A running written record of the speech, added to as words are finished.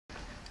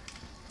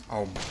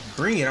Oh,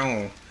 bring it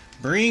on.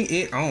 Bring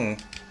it on.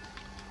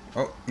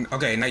 Oh,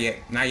 okay, not yet.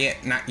 Not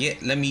yet. Not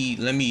yet. Let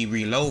me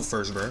reload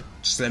first, bro.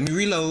 Just let me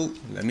reload.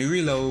 Let me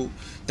reload.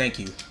 Thank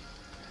you.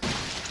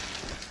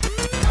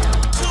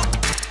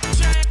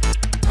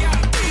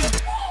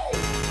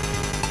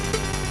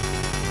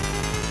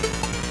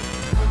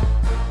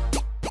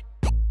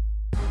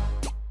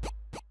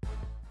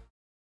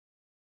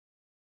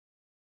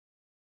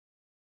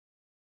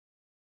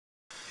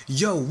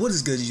 Yo, what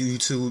is good,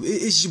 YouTube?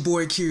 It's your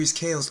boy Kurious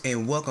Chaos,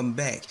 and welcome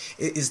back.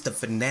 It is the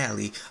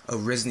finale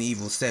of Resident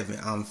Evil 7.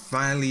 I'm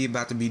finally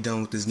about to be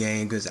done with this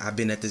game because I've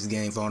been at this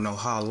game for I don't know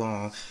how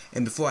long.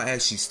 And before I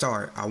actually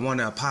start, I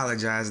want to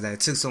apologize that it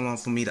took so long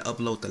for me to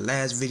upload the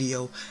last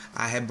video.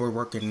 I have been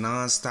working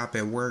non-stop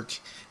at work.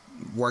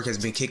 Work has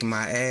been kicking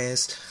my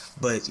ass,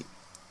 but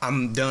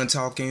I'm done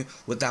talking.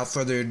 Without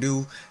further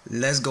ado,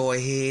 let's go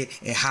ahead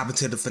and hop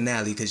into the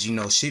finale because, you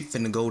know, shit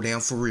finna go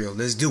down for real.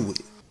 Let's do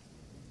it.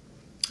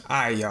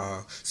 Alright,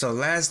 y'all. So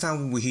last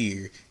time we were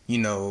here, you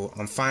know,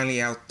 I'm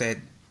finally out that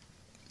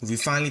we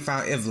finally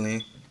found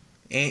Evelyn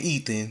and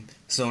Ethan.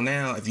 So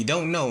now, if you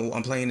don't know,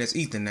 I'm playing as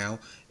Ethan now,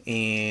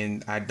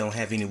 and I don't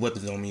have any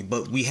weapons on me.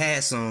 But we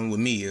had some with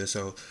Mia,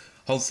 so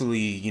hopefully,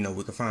 you know,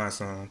 we can find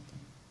some,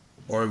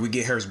 or we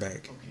get hers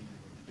back.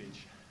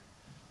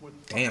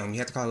 Damn, you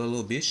have to call her a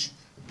little bitch.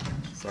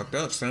 Fucked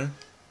up, son.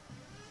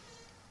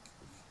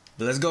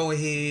 But let's go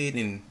ahead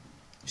and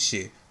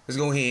shit. Let's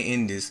go ahead and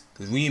end this,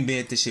 because we ain't been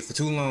at this shit for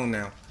too long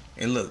now.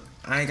 And look,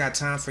 I ain't got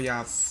time for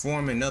y'all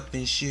forming up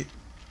and shit.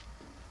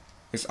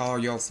 It's all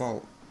your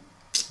fault.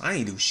 I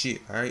ain't do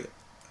shit, alright?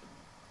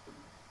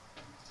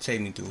 Take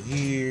me through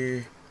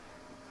here.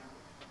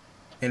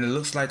 And it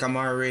looks like I'm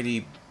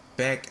already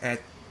back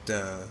at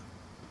the...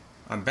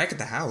 I'm back at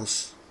the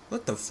house.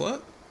 What the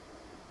fuck?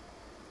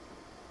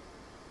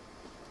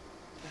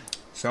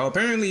 So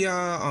apparently,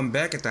 y'all, I'm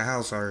back at the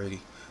house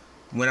already.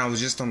 When I was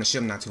just on the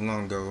ship not too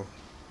long ago.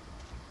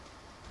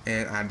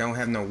 And I don't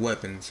have no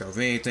weapon, so if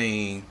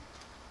anything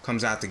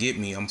comes out to get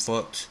me, I'm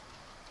fucked.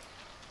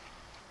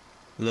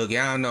 Look,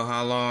 y'all don't know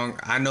how long.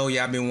 I know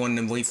y'all been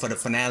wanting to wait for the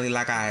finale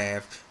like I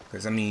have.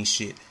 Because, I mean,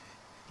 shit.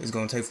 It's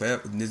gonna take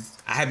forever.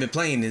 I have been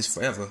playing this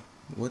forever.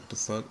 What the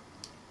fuck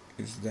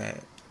is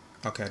that?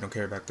 Okay, I don't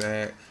care about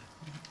that.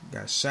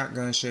 Got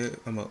shotgun shit.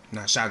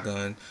 Not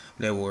shotgun.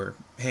 That were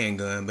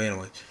handgun. But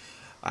anyway.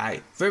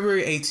 Alright.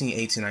 February 18,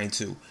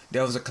 1892.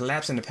 There was a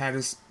collapse in the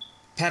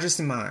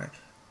Patterson mine.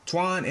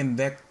 Twan and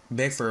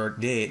Beckford are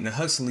dead, and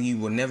Huxley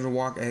will never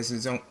walk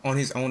on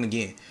his own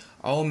again.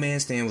 Old man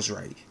Stan was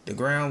right. The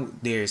ground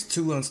there is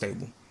too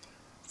unstable.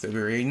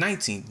 February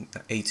 19,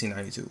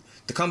 1892.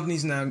 The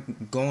company's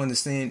not going to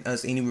send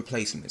us any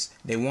replacements.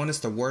 They want us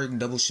to work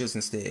double shifts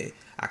instead.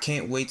 I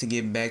can't wait to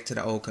get back to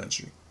the old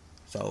country.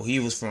 So he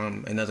was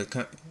from another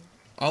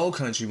old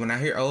country. When I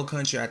hear old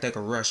country, I think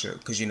of Russia,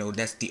 because, you know,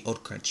 that's the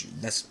old country.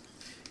 That's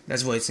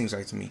what it seems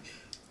like to me.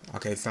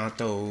 Okay, found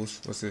those.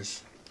 What's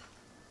this?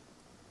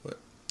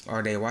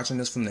 Are they watching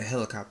us from the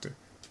helicopter?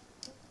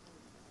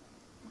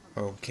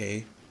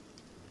 Okay.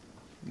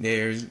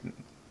 There's...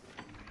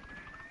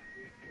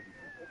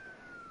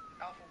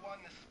 Alpha 1,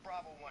 this is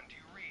Bravo 1. Do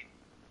you read?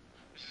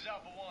 This is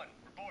Alpha 1.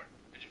 Report.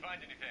 Did you find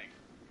anything?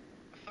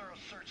 A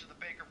thorough search of the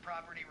Baker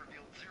property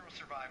revealed 0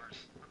 survivors.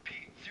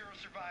 Repeat, 0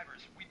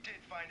 survivors. We did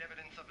find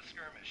evidence of a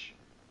skirmish.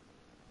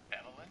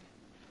 Evelyn?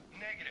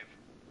 Negative.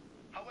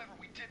 However,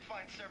 we did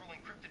find several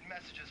encrypted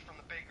messages from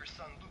the Baker's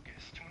son Lucas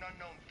to an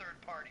unknown third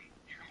party.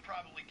 You can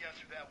probably guess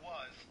who that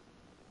was.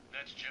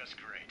 That's just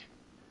great.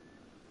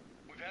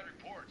 We've had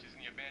reports in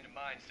the abandoned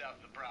mine south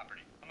of the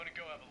property. I'm gonna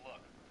go have a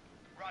look.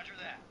 Roger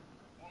that.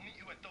 We'll meet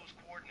you at those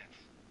coordinates.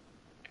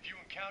 If you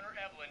encounter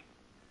Evelyn,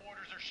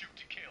 orders are shoot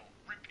to kill.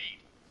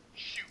 Repeat,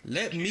 shoot.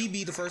 Let me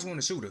be the first one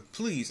to shoot her.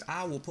 Please,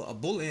 I will put a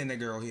bullet in that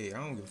girl's head.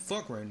 I don't give a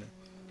fuck right now.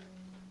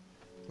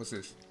 What's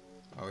this?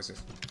 Oh, it's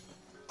this.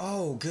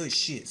 Oh, good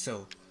shit.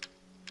 So,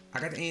 I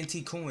got the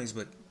antique coins,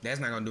 but that's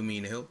not gonna do me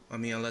any help. I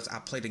mean, unless I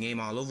play the game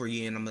all over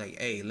again and I'm like,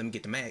 hey, let me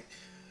get the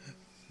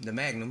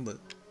Magnum, but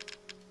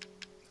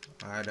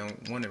I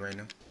don't want it right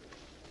now.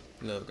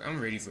 Look,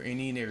 I'm ready for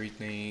any and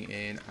everything,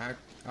 and I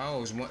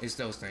always want, it's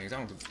those things. I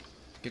don't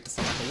get the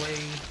fuck out the way.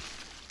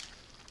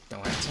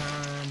 Don't have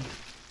time.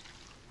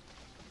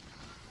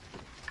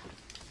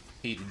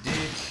 Eat the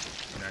dick,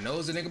 and I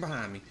know there's a nigga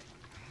behind me.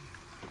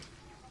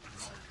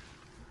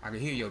 I can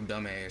hear your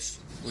dumb ass.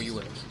 Where you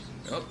at?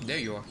 Oh, there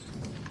you are.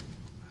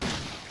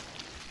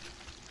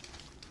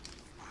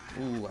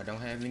 Ooh, I don't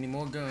have any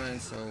more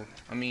guns, so...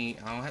 I mean,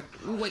 I don't have...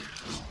 Ooh, wait.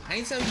 I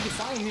ain't telling you to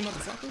follow me,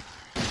 motherfucker.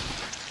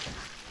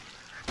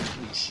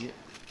 Ooh, shit.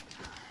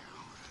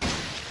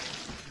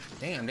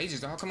 Damn, they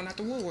just all coming out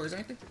the woodworks,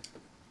 ain't they?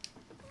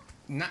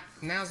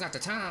 Now's not the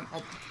time.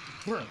 Oh,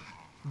 bro.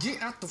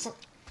 Get out the fuck...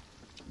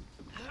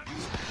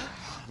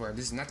 Bro,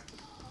 this is not...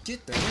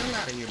 Get the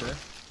hell out of here, bro.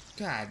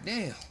 God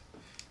damn.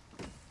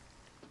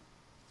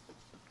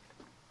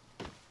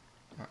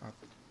 I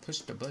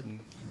pushed the button.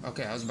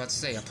 Okay, I was about to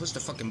say, I pushed the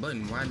fucking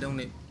button. Why don't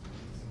it...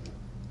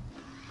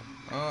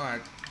 Oh, I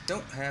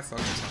don't have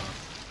fucking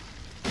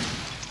time.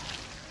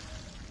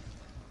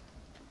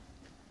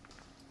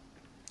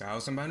 Oh,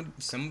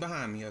 something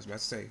behind me. I was about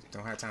to say,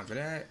 don't have time for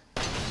that.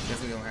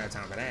 Definitely don't have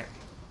time for that.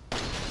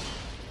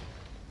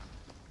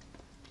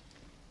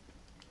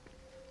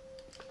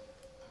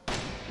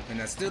 And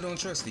I still don't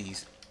trust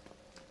these.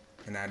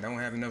 And I don't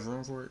have enough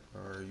room for it.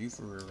 Or are you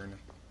for real right now?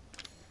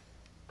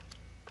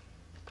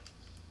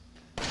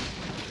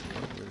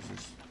 What is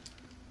this?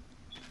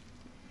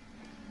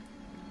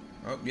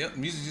 Oh, yep,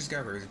 music just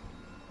got crazy.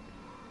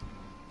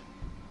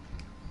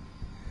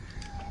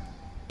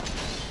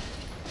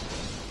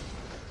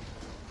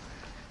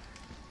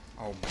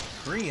 Oh,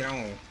 bring it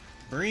on.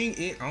 Bring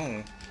it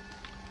on.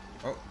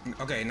 Oh,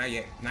 okay, not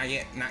yet. Not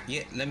yet. Not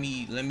yet. Let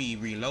me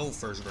reload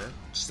first, bro.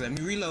 Just let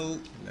me reload.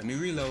 Let me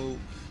reload.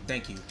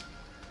 Thank you.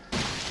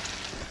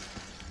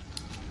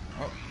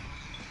 Oh.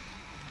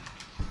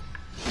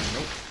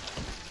 Nope.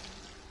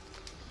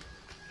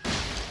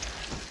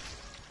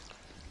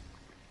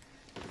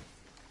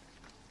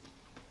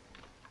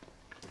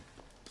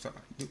 So,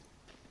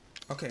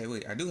 okay,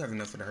 wait. I do have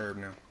enough for the herb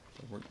now.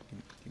 So,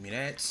 give me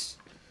that.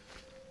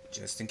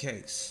 Just in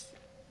case.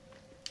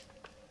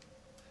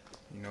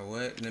 You know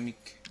what? Let me...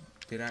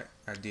 I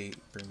did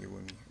bring it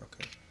with me.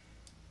 Okay.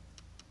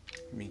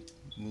 Let me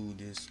move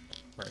this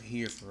right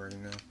here for right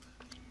now.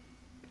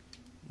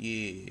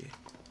 Yeah.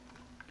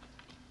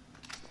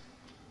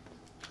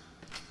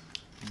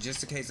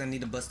 Just in case I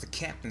need to bust a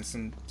cap in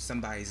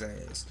somebody's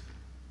ass.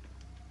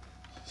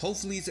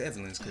 Hopefully it's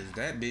Evelyn's, because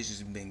that bitch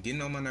has been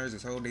getting on my nerves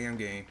this whole damn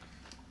game.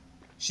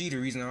 She the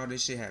reason all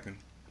this shit happened.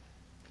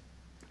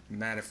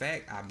 Matter of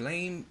fact, I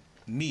blame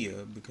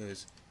Mia,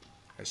 because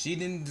if she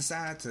didn't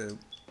decide to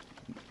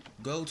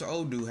go to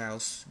old dude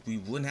house, we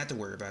wouldn't have to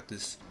worry about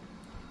this.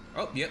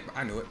 Oh, yep,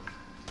 I knew it.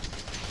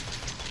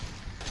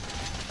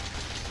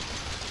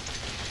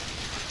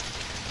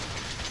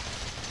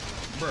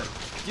 Bruh,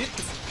 get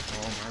the...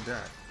 Oh my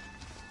god.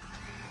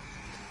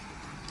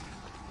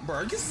 Bruh,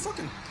 are you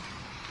fucking...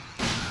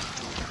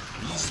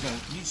 You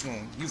just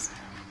gonna...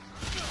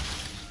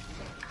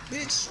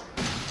 Bitch.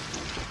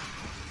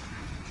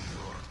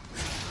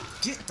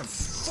 Get the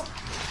fuck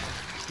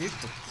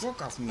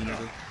off me,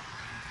 nigga.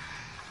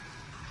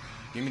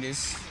 Give me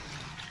this.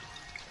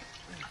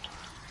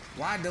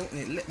 Why don't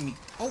it let me...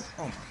 Oh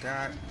my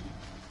god.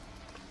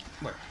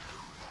 What?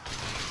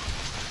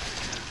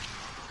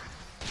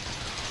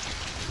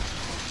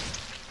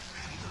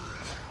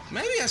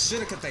 Maybe I should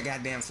have cut that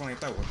goddamn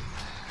flamethrower.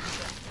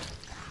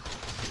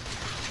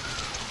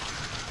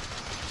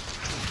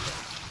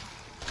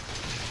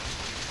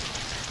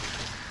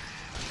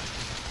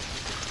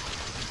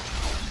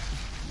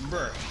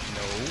 Bruh,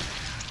 no.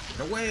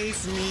 Get away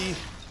from me.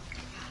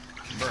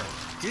 Bruh,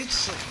 get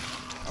your...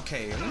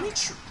 Okay, let me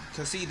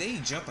cause see, they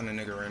jumping the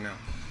nigga right now.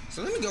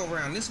 So let me go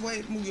around this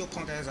way, move your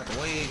punk ass out the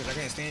way, cause I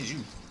can't stand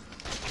you.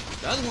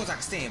 The other ones I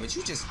can stand, but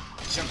you just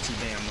jump too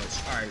damn much.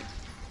 Alright.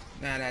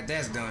 Now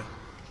that's done.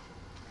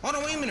 Hold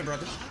on, wait a minute,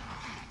 brother.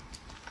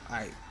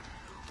 Alright.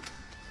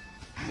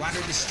 While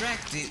they're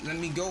distracted, let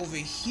me go over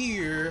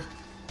here.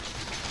 Get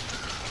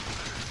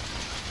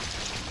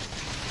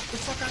the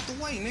fuck out the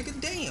way, nigga.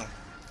 Damn.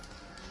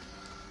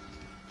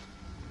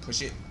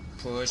 Push it.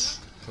 Push.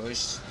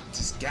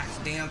 This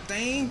goddamn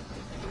thing.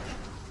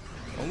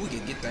 Oh, we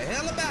can get the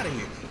hell up out of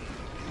here.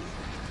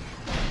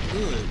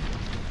 Good.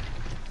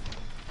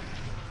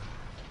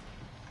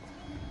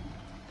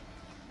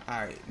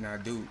 Alright, now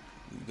dude,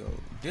 we go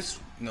this.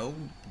 No,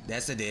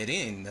 that's a dead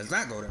end. Let's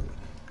not go that way.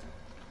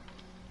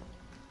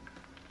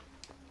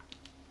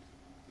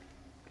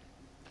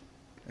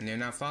 And they're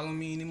not following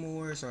me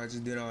anymore, so I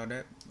just did all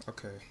that.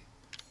 Okay,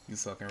 you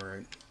fucking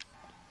right.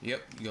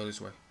 Yep, you go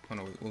this way. Oh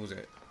no, wait, what was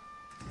that?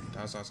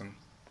 I saw something.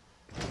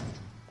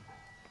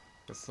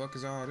 The fuck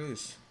is all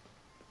this?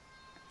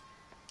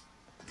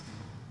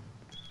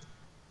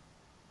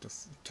 The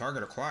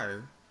target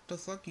acquired? What the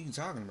fuck are you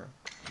talking about?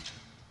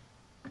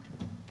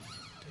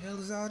 The hell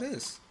is all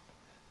this?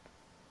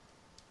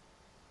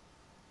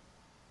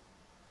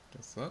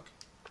 The fuck?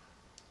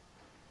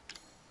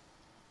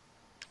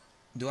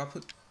 Do I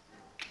put...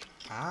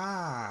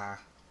 Ah.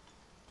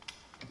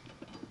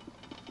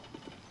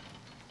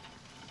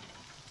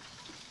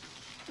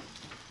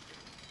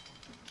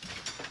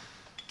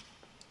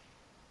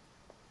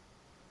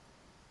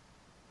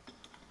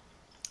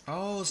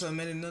 Oh, so I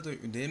made another...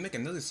 Did it make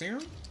another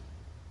serum?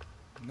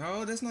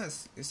 No, that's not...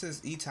 It says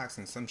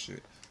E-toxin some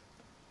shit.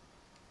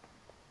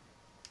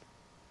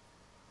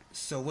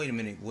 So, wait a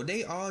minute. Were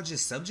they all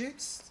just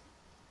subjects?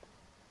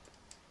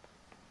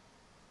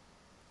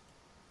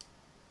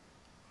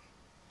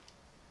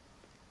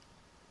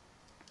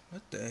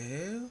 What the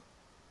hell?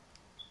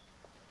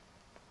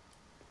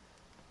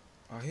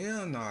 Oh,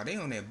 hell no. They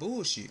on that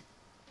bullshit.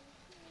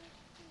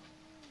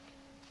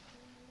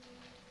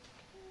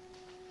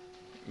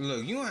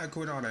 Look, you don't have to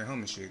quit all that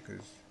humming shit, cause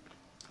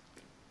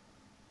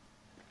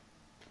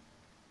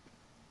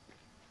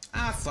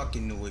I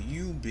fucking knew it.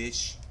 You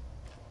bitch.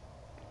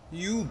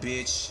 You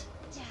bitch.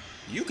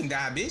 You can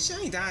die, bitch.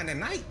 I ain't dying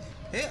tonight.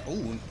 Hell,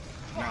 ooh.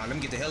 Nah, let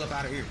me get the hell up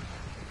out of here.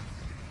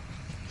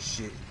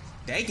 Shit.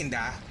 They can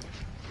die.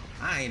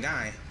 I ain't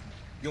dying.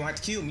 You don't have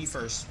to kill me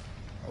first.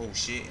 Oh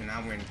shit, and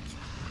I went.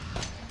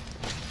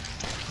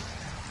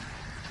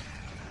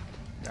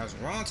 That was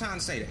the wrong time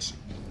to say that shit.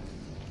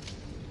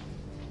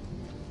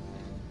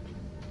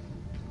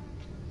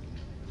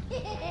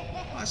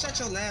 Oh, shut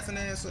your laughing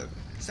ass up.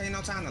 This ain't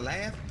no time to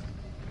laugh.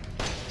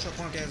 Get your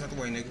punk ass out the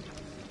way, nigga.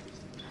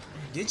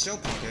 Get your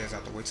punk ass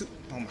out the way, too.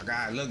 Oh my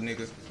god, look,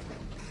 nigga.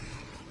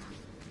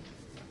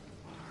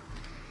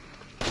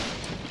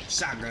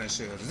 Shotgun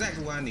shells,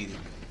 exactly what I needed.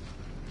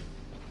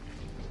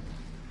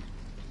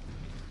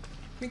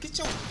 Man, get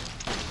your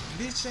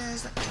bitch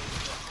ass out.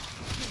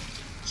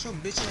 Get your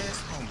bitch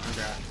ass. Oh my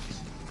god.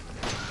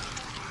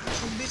 Get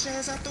your bitch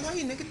ass out the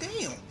way, nigga.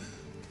 Damn.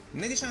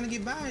 Nigga trying to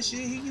get by and shit.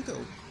 Here you go.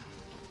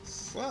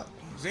 Fuck.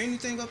 Is there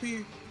anything up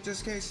here?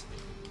 Just in case.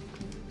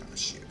 Oh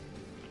shit.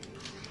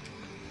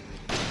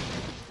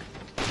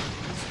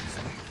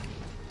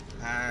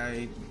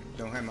 I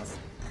don't have my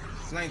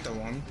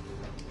flamethrower on me.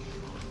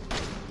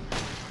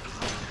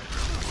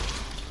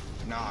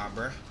 Nah,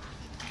 bruh.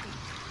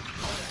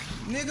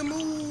 Nigga,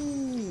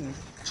 move!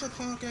 Shut your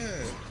punk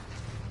ass.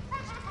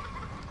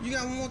 You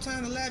got one more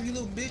time to laugh, you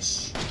little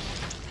bitch.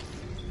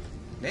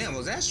 Damn,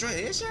 was that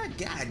straight headshot?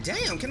 God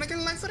damn, can I get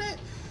a light for that?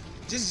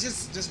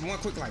 Just one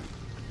quick light.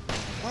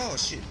 Oh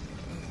shit.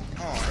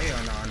 Oh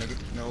hell nah, nigga.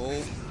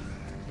 No.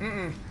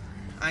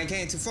 I ain't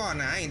came too far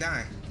now. I ain't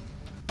dying.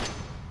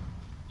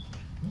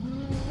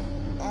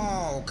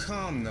 Oh,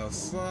 come the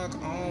fuck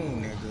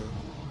on, nigga.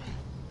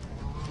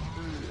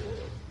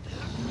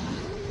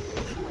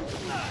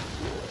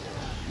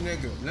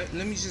 Nigga,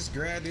 let me just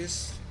grab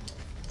this.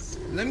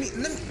 Let me.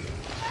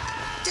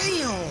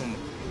 Damn!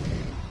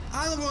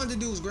 All I wanted to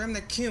do was grab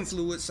that chem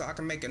fluid so I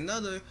can make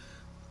another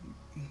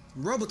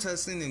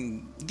Robitussin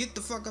and get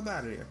the fuck up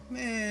out of there.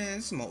 Man,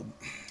 it's more.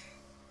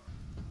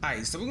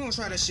 Alright, so we're gonna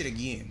try that shit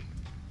again.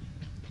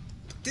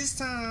 But this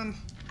time,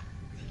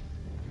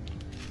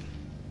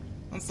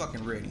 I'm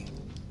fucking ready.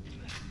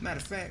 Matter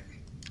of fact,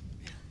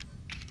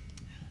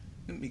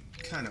 let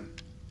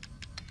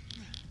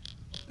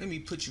me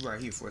put you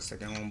right here for a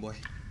second, homeboy.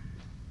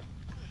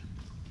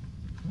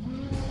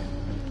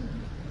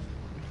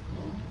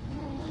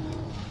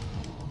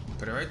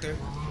 Put it right there.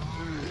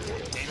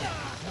 Damn it.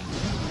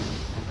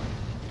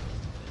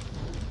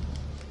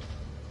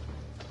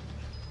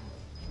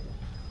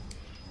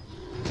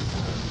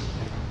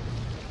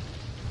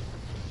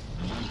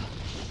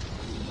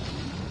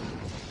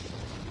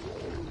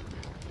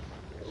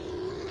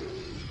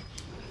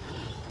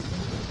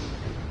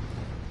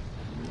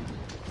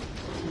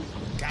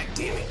 God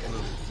damn it.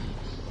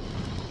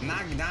 I'm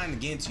not dying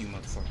again to you,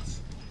 motherfuckers.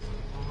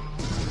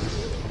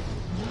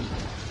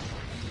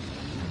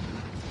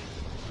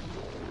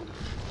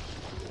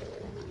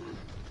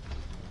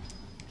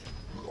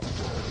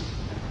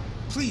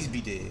 Please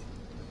be dead.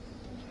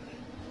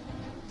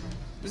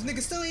 This nigga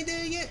still ain't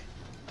dead yet?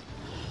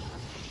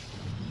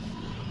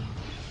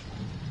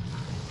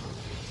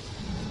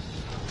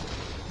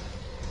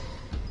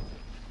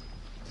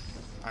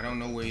 I don't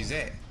know where he's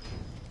at.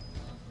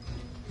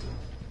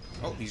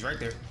 Oh, he's right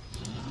there.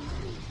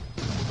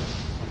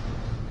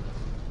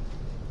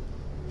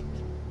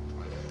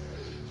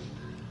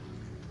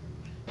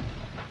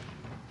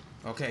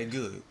 Okay,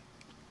 good.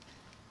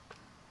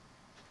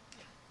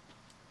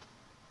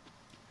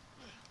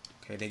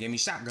 Okay, they gave me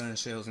shotgun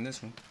shells in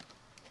this one.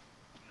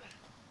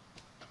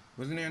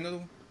 Wasn't there another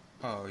one?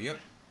 Oh, yep.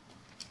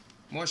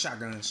 More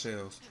shotgun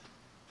shells.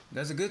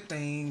 That's a good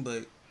thing,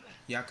 but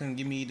y'all couldn't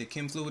give me the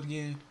chem fluid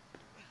again?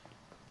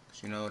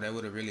 'Cause, you know, that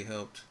would have really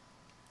helped.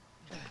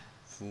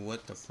 For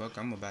what the fuck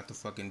I'm about to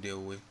fucking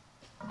deal with.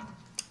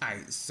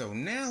 Alright, so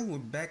now we're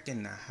back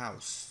in the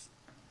house.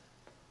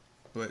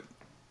 But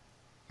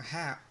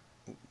how?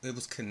 It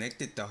was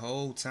connected the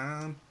whole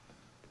time?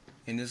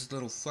 And this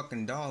little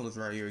fucking doll is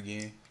right here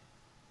again.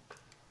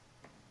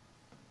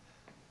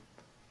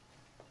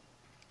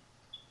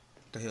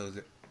 What the hell is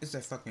it? It's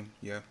that fucking,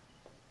 yeah.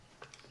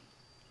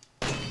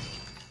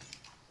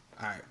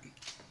 Alright.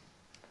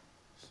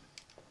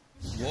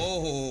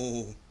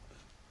 Whoa.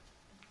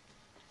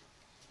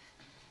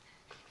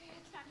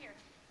 It's not here.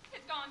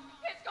 It's gone.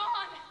 It's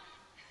gone.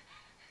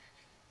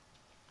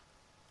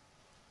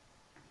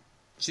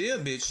 Chill,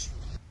 bitch.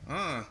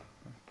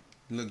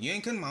 Look, you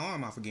ain't cutting my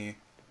arm off again.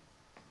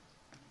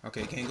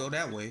 Okay, can't go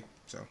that way.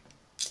 So,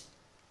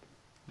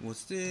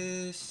 what's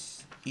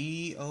this?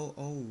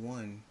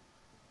 E001.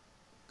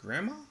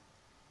 Grandma?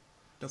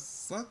 The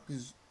fuck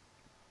is...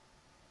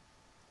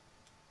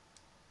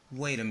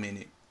 Wait a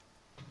minute.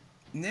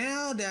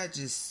 Now that I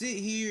just sit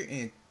here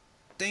and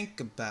think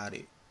about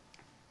it,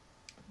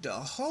 the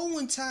whole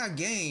entire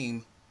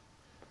game,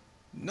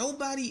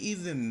 nobody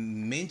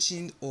even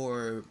mentioned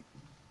or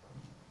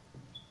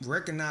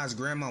recognized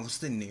Grandma was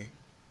sitting there.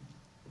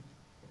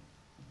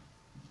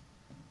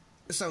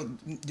 So,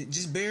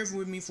 just bear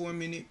with me for a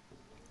minute.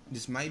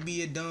 This might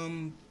be a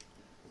dumb,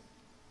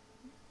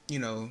 you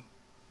know,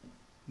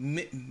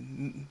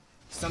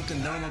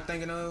 something dumb I'm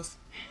thinking of.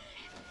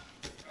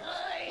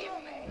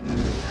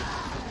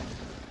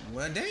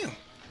 Well, damn.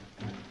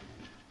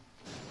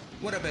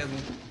 What up,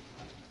 Evelyn?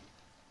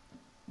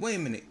 Wait a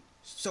minute.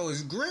 So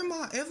is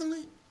Grandma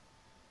Evelyn?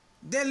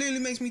 That literally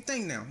makes me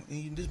think now.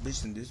 And this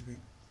bitch and this bitch.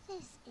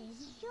 This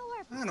is your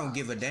fault. I don't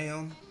give a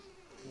damn.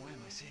 Why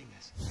am I saying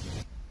this?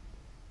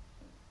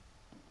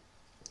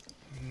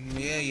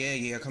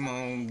 Yeah. Come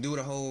on, do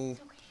the whole.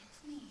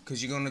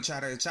 Cause you're gonna try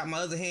to chop my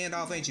other hand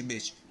off, ain't you,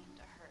 bitch?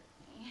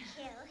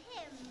 Kill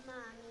him,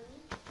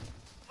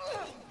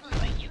 Mommy.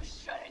 But you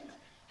shouldn't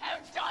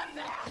have done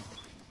that.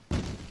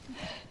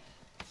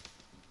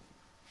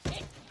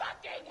 It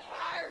fucking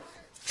hurts.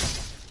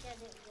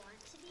 Does it want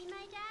to be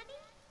my daddy?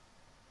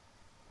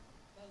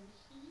 Then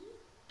he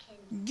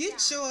can Get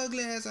die. your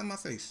ugly ass out my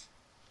face.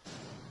 Now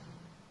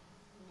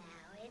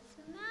it's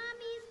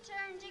Mommy's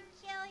turn to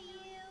kill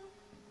you.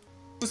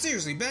 But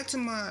seriously, back to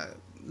my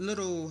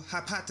little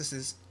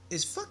hypothesis.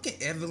 Is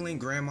fucking Evelyn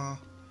Grandma?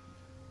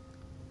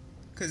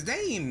 Cause they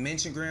ain't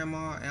mentioned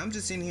Grandma, and I'm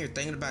just sitting here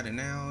thinking about it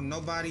now.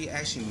 Nobody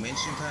actually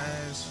mentioned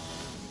Paz.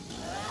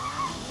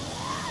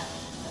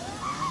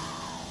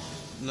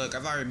 Look,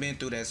 I've already been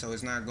through that, so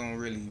it's not gonna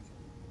really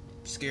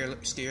scare a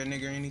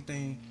nigga or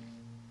anything.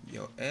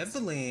 Yo,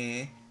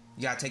 Evelyn,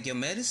 you gotta take your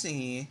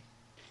medicine.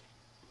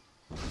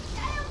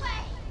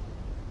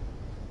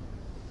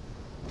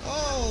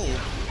 Oh,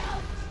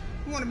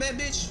 you want a bad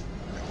bitch?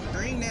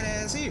 Bring that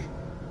ass here.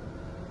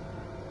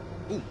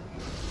 Ooh.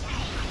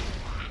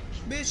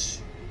 Bitch,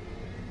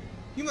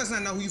 you must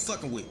not know who you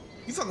fucking with.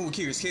 You fucking with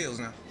Kurious Kills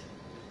now.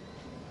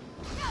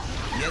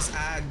 Yes,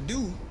 I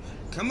do.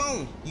 Come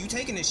on, you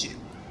taking this shit.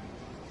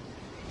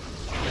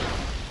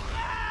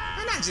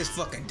 And I just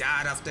fucking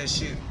died off that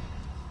shit.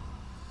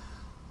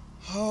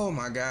 Oh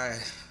my god.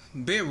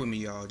 Bear with me,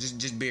 y'all.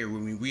 Just bear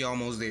with me. We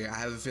almost there. I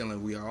have a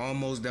feeling we are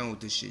almost done with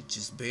this shit.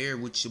 Just bear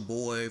with your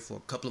boy for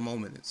a couple of more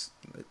minutes.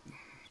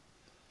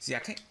 See, I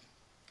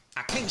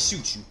can't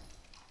shoot you.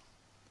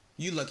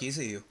 You lucky as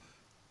hell.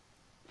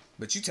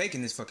 But you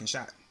taking this fucking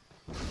shot.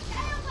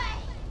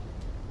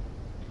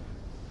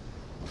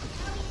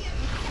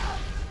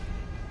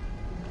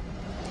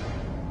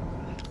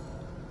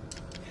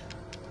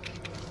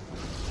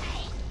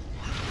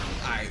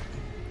 Alright.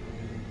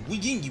 We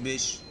getting you,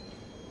 bitch.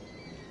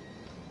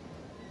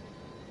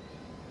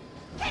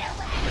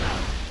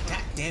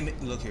 God damn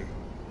it. Look here.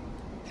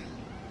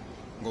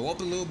 Go up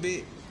a little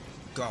bit.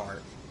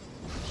 Guard.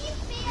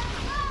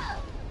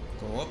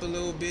 Go up a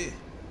little bit.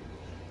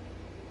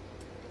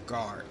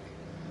 Guard.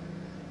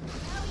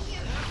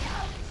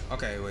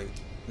 Okay, wait.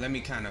 Let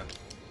me kind of.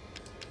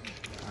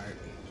 Alright.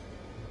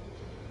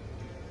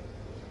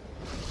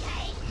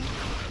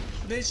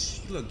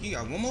 Bitch, look, you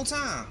got one more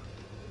time.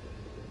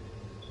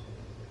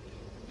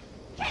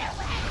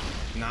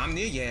 Nah, I'm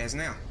near your ass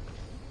now.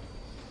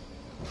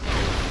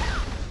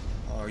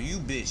 Oh, you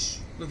bitch.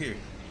 Look here.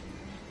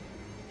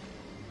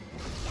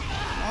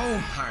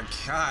 Oh my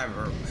god,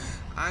 bro.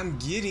 I'm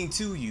getting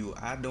to you.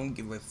 I don't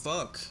give a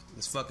fuck.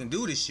 Let's fucking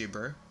do this shit,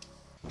 bro.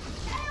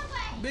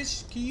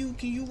 Bitch, can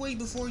you wait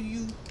before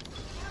you?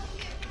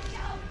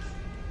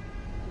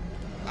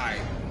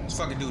 Alright, let's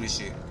fucking do this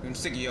shit. I'm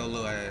sick of your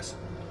little ass.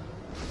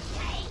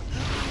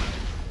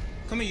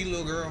 Come here, you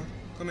little girl.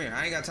 Come here.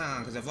 I ain't got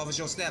time, cause if I was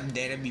your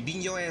stepdad, I'd be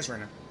beating your ass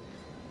right now.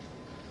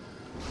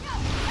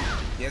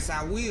 Yes,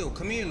 I will.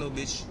 Come here, little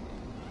bitch.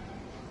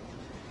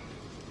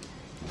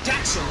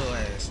 Got your little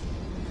ass.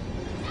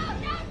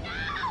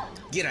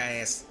 Get her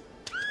ass.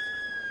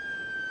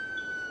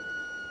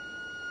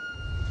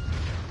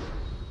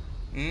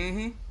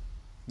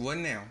 What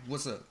now?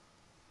 What's up?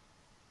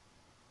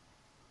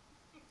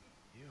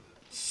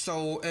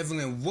 So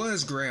Evelyn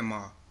was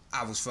Grandma.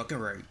 I was fucking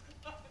right.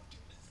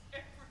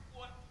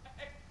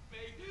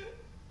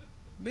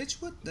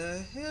 Bitch, what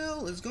the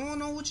hell is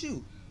going on with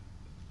you?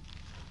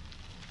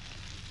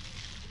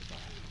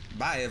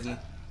 Bye, Evelyn.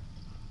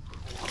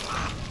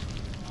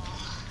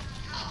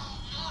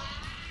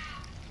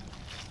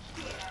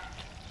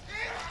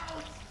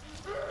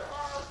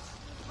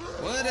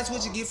 Well, that's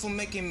what you get for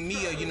making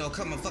Mia, you know,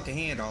 cut my fucking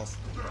hand off.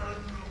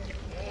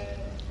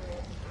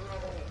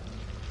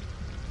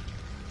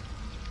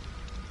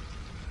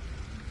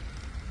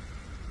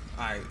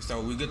 Alright,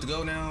 so we good to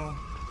go now?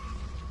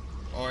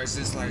 Or is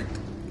this like...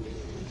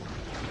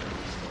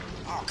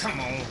 Oh, come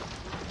on.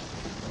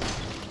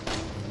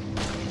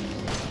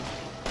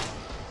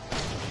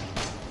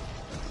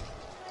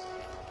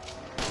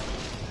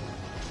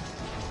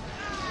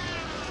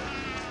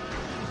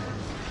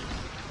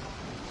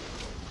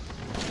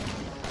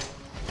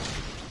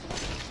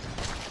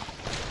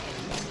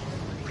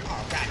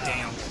 Oh,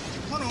 goddamn.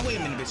 Hold on, wait a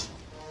minute, bitch.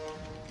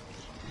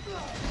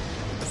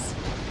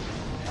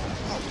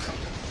 Oh, come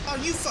on. Oh,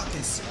 you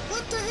fucking...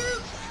 What the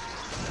hell?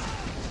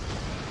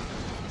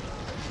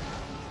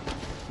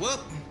 Well,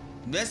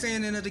 that's the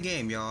ending of the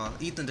game, y'all.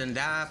 Ethan done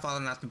died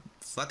falling out the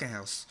fucking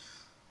house.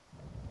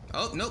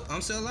 Oh, nope,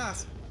 I'm still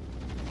alive.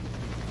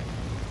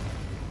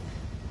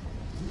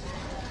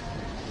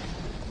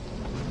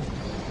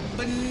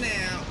 But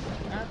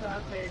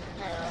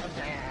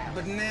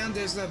now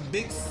there's a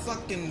big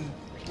fucking...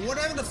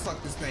 whatever the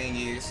fuck this thing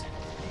is.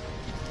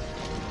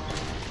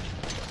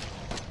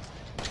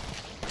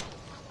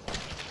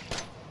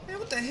 Man,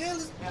 what the hell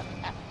is... God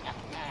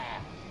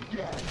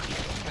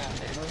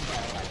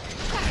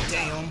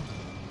damn.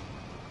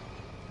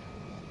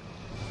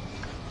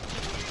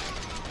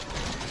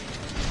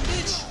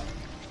 Bitch.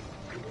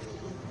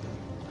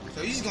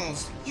 So you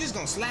just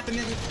gonna slap a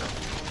nigga?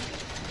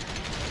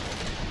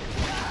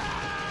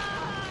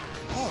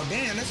 Oh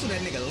damn, that's what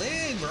that nigga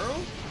leg, bro.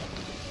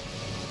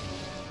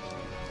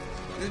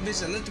 This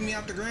bitch that lifted me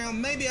off the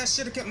ground. Maybe I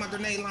should have kept my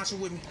grenade launcher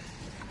with me.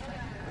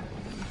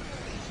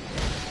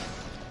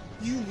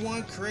 You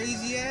one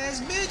crazy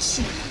ass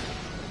bitch.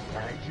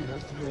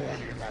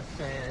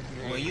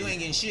 Well, you ain't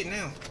getting shit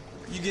now.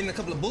 You getting a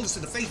couple of bullets to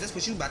the face. That's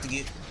what you about to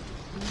get.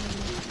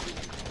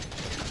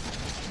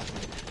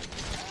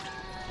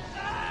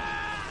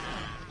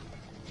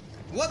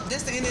 Well,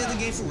 that's the end of the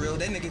game for real.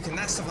 That nigga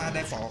cannot survive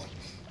that fall.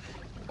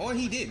 Or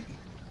he did.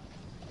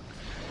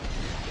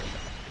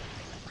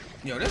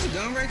 Yo, there's a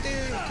gun right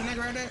there. Can I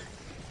grab that?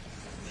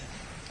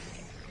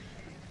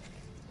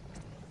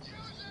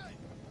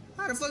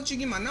 How the fuck did you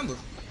get my number?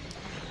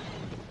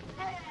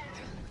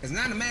 It's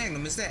not a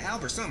Magnum, it's that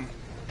Albert something.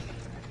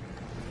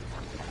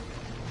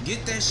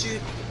 Get that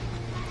shit.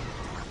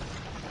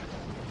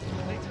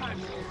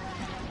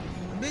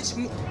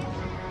 Bitch.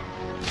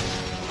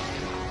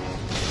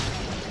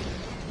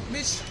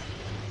 Bitch.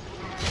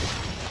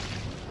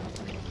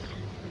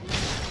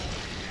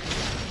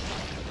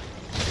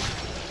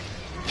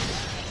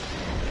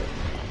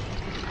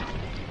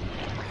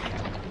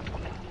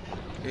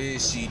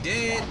 Is she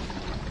dead?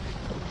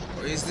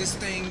 Or is this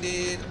thing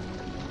dead?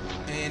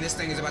 And this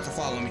thing is about to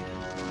follow me.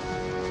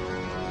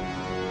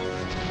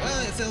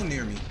 Well, it fell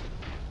near me.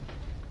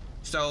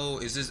 So,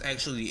 is this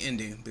actually the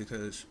ending?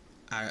 Because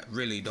I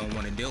really don't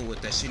want to deal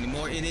with that shit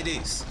anymore, and it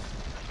is.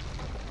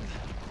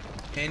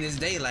 And it's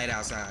daylight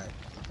outside.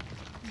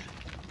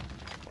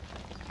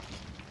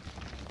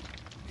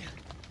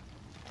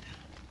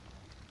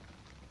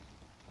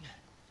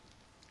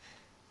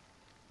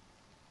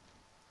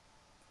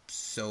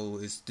 So,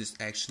 is this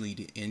actually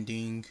the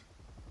ending?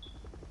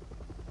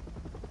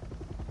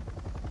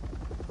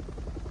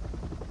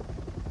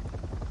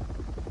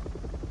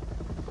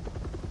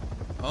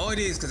 Oh, it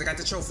is, because I got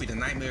the trophy. The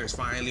nightmare is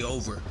finally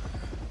over.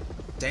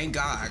 Thank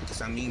God,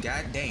 because I mean,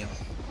 goddamn.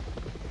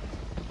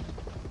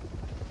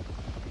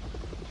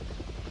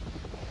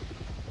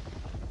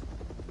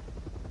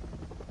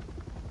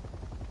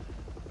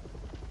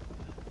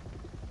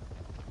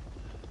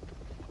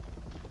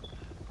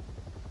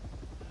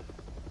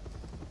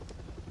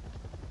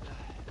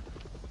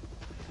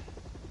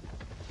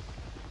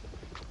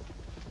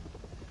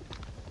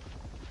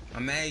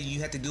 I'm mad you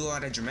had to do all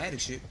that dramatic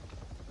shit.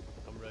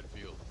 I'm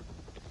Redfield.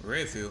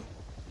 Redfield?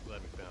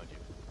 Glad we found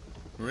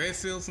you.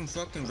 Redfield from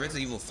fucking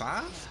Resident Evil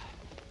 5?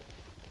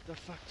 The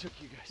fuck took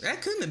you guys?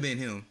 That couldn't have been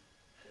him.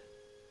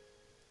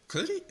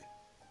 Could it?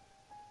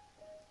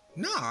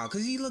 Nah,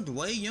 because he looked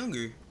way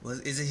younger.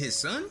 Is it his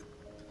son?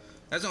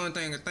 That's the only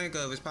thing I think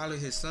of. It's probably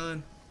his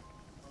son.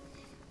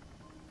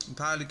 It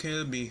probably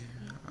could be.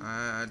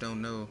 I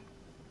don't know.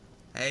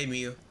 Hey,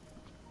 Mia.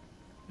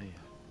 Mia.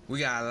 We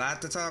got a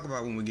lot to talk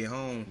about when we get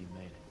home. You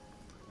made it.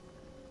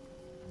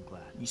 I'm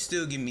glad. You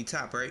still giving me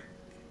top, right?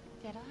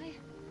 Did I?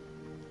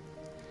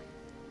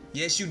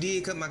 Yes, you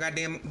did cut my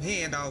goddamn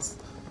hand off.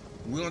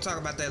 We're gonna talk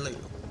about that later.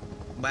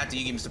 But after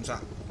you give me some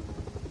top.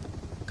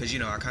 Cause you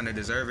know I kinda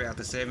deserve it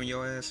after saving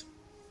your ass.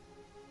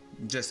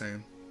 Just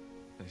saying.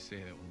 They say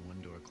that when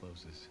one door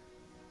closes,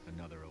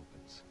 another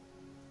opens.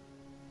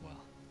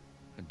 Well,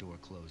 a door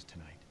closed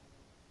tonight.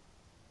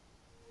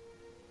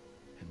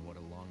 And what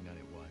a long night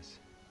it was.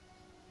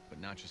 But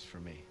not just for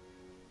me.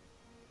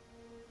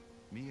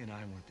 Me and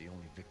I weren't the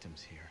only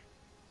victims here.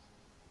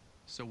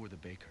 So were the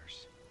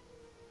Bakers.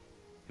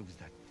 It was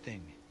that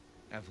thing,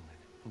 Evelyn,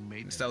 who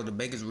made them. So the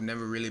Bakers were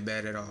never really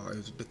bad at all. It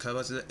was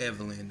because of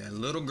Evelyn, that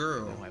little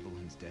girl, Now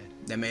Evelyn's dead.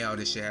 that made all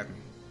this shit happen.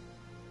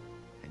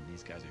 And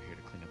these guys are here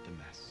to clean up the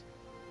mess.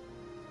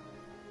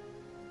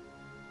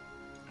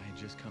 I had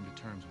just come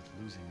to terms with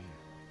losing Mia.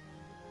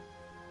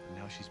 And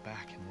now she's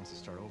back and wants to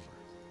start over.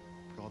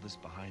 Put all this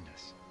behind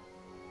us.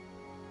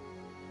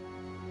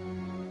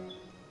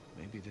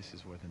 Maybe this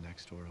is where the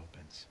next door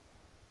opens.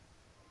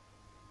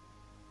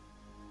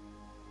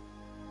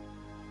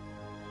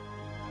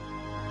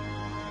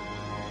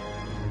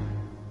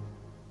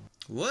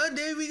 Well,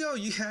 there we go,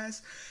 you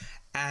guys.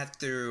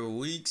 After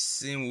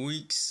weeks and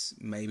weeks,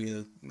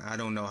 maybe, I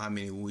don't know how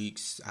many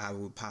weeks I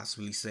would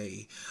possibly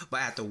say, but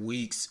after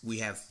weeks, we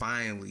have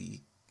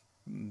finally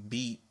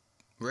beat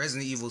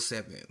Resident Evil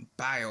 7,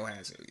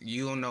 Biohazard.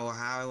 You don't know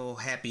how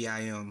happy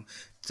I am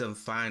to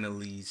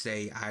finally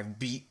say I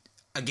beat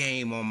a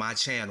game on my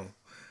channel.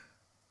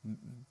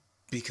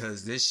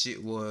 Because this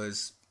shit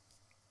was,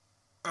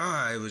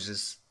 it was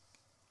just,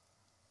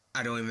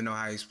 I don't even know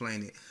how to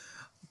explain it.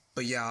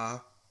 But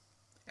y'all,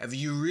 if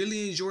you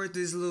really enjoyed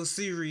this little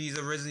series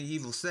of Resident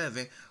Evil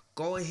 7,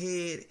 go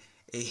ahead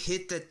and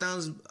hit that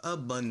thumbs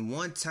up button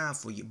one time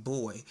for your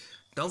boy.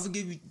 Don't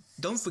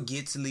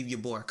forget to leave your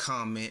boy a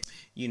comment,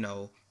 you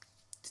know,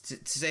 to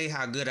say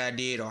how good I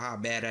did or how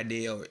bad I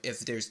did, or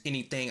if there's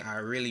anything I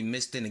really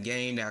missed in the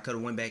game that I could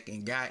have went back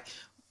and got,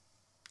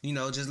 you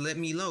know, just let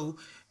me know.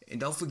 And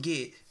don't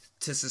forget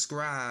to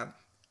subscribe.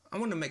 I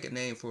want to make a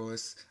name for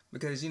us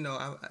because, you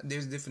know,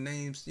 there's different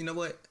names. You know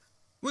what?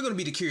 We're going to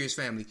be the Kurious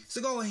family.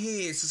 So go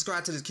ahead,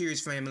 subscribe to the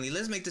Kurious family.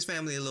 Let's make this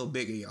family a little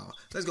bigger, y'all.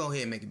 Let's go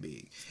ahead and make it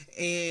big.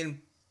 And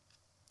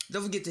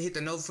don't forget to hit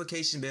the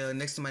notification bell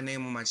next to my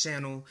name on my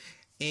channel.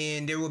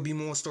 And there will be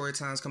more story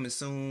times coming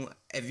soon.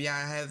 If y'all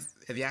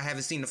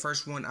haven't seen the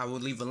first one, I will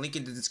leave a link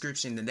in the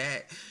description to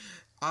that.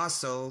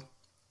 Also,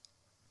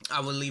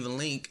 I will leave a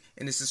link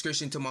in the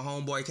description to my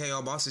homeboy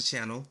KR Boss's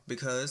channel,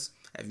 because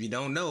if you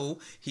don't know,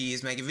 he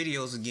is making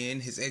videos again.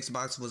 His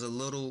Xbox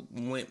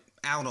went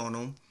out on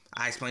him.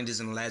 I explained this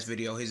in the last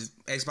video. His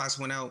Xbox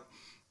went out,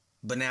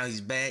 but now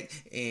he's back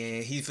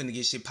and he's finna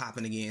get shit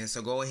popping again.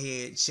 So go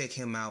ahead, check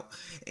him out.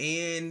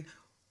 And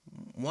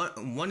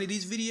one of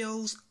these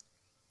videos,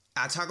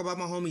 I talk about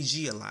my homie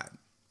G a lot.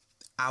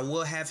 I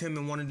will have him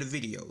in one of the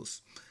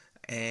videos.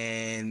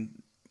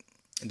 And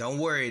don't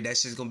worry, that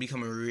shit's gonna be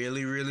coming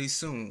really, really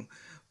soon.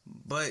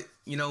 But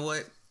you know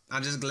what?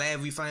 I'm just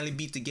glad we finally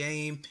beat the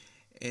game.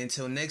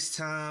 Until next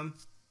time,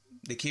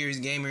 the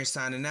Kurious Gamer is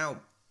signing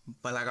out.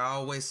 But like I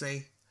always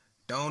say,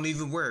 don't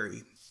even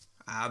worry.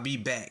 I'll be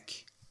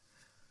back.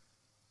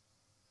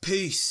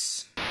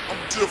 Peace.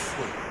 I'm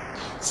different,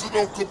 so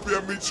don't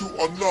compare me to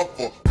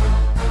another.